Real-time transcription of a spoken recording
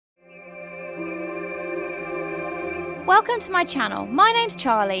Welcome to my channel. My name's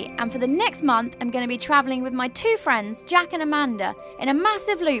Charlie, and for the next month I'm going to be travelling with my two friends Jack and Amanda in a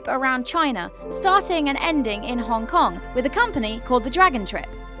massive loop around China, starting and ending in Hong Kong with a company called the Dragon Trip.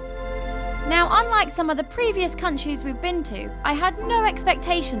 Now, unlike some of the previous countries we've been to, I had no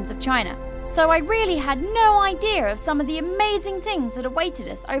expectations of China, so I really had no idea of some of the amazing things that awaited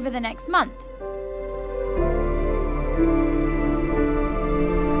us over the next month.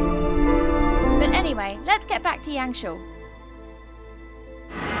 But anyway, let's get back to Yangshuo.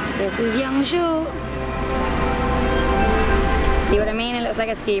 This is Yangshuo. See what I mean? It looks like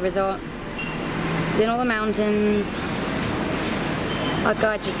a ski resort. It's in all the mountains. Our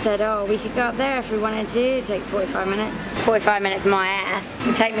guide just said, oh, we could go up there if we wanted to. It takes 45 minutes. 45 minutes my ass. It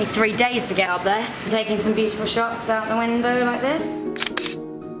would take me 3 days to get up there. I'm taking some beautiful shots out the window like this.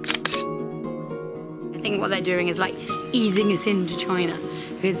 I think what they're doing is like easing us into China,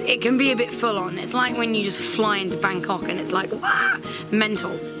 because it can be a bit full on. It's like when you just fly into Bangkok and it's like, wah,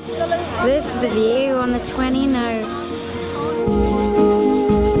 mental. This is the view on the 20 note.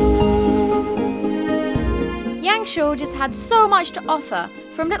 Yangshuo just had so much to offer,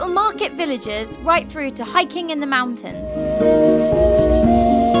 from little market villages right through to hiking in the mountains.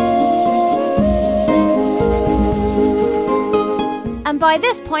 And by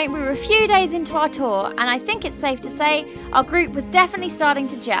this point we were a few days into our tour, and I think it's safe to say our group was definitely starting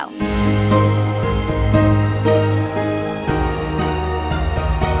to gel.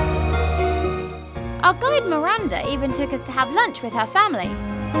 Our guide Miranda even took us to have lunch with her family.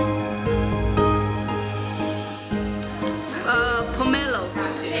 Pomelo.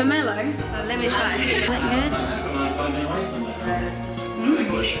 Pomelo? Let me try. Is that good?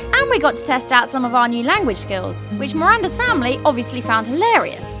 And we got to test out some of our new language skills, which Miranda's family obviously found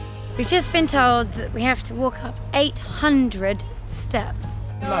hilarious. We've just been told that we have to walk up 800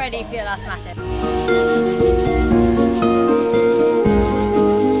 steps. I already feel asthmatic.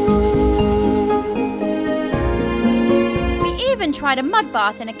 We even tried a mud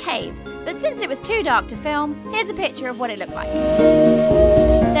bath in a cave, but since it was too dark to film, here's a picture of what it looked like.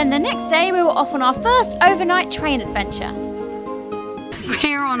 Then the next day we were off on our first overnight train adventure.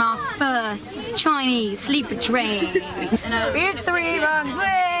 We're on our first Chinese sleeper train. We're 3 rungs,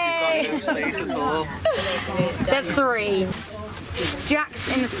 way! There's 3.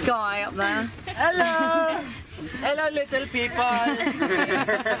 Jack's in the sky up there. Hello! Hello, little people!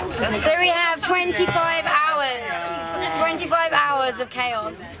 So we have 25 hours. 25 hours of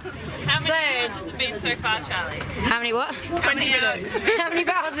chaos. How many hours has it been so far, Charlie? How many what? 20 minutes. How many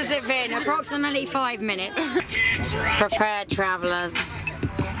hours has it been? Approximately 5 minutes. Prepared travellers.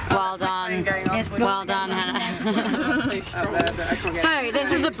 Well done. Well done, Hannah. So,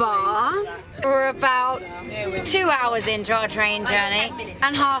 this is the bar. We're about 2 hours into our train journey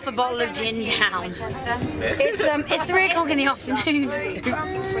and half a bottle of gin down. It's 3 o'clock in the afternoon.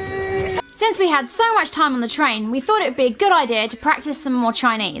 Since we had so much time on the train, we thought it would be a good idea to practice some more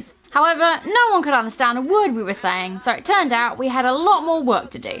Chinese. However, no one could understand a word we were saying, so it turned out we had a lot more work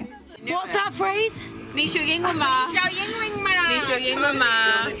to do. What's that phrase? What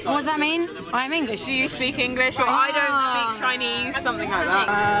What does that mean? I'm English. Do you speak English? Or I don't speak Chinese, something like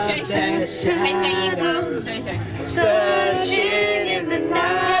that. Searching in the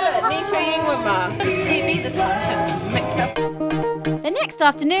night. The next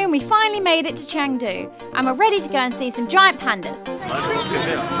afternoon we finally made it to Chengdu, and we're ready to go and see some giant pandas.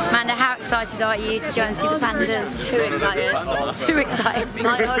 Amanda, how excited are you to go and see the pandas? Too excited. Too excited.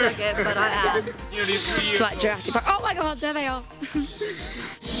 I don't look it, but I am. It's like Jurassic Park. Oh my god, there they are.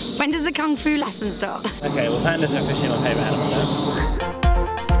 When does the Kung Fu lesson start? Okay, well, pandas are officially my favourite animal now.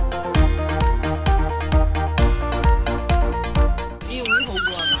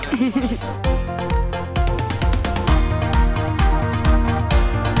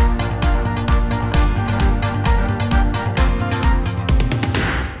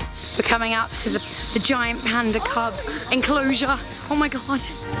 We're coming up to the giant panda cub enclosure. Oh my god.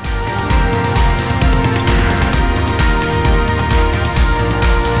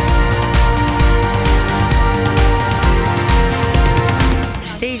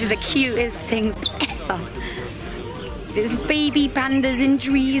 These are the cutest things ever. There's baby pandas in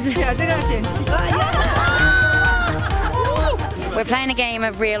trees. We're playing a game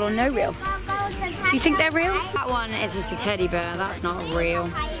of real or no real. Do you think they're real? That one is just a teddy bear. That's not real.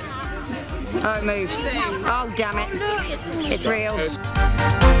 Oh, it moved. Oh, damn it. It's real.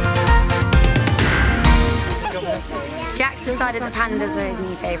 Jack's decided the pandas are his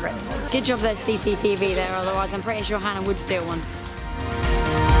new favourite. Good job there's CCTV there, otherwise I'm pretty sure Hannah would steal one.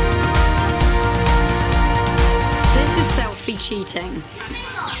 This is selfie cheating.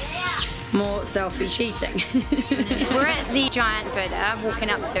 More selfie cheating. We're at the giant Buddha, walking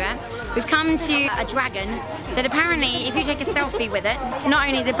up to it. We've come to a dragon that apparently, if you take a selfie with it, not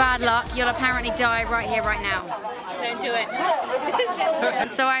only is it bad luck, you'll apparently die right here, right now. Don't do it.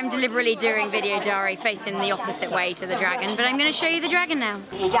 So I'm deliberately doing video diary facing the opposite way to the dragon, but I'm going to show you the dragon now.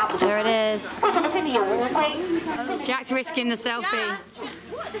 There it is. Jack's risking the selfie.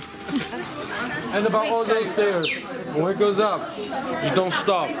 And about all those stairs, when it goes up, you don't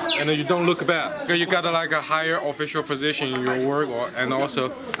stop and then you don't look back. You got like a higher official position in your work, and also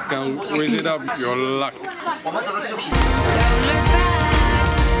can raise it up your luck. Don't look back.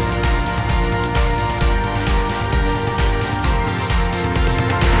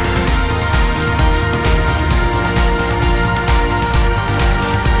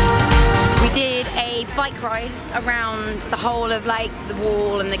 We did a bike ride around the whole of like the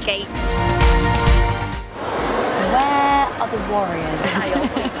wall and the gate. Where are the warriors?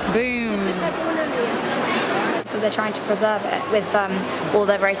 Boom. So they're trying to preserve it with all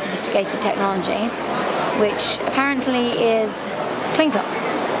their very sophisticated technology, which apparently is cling film.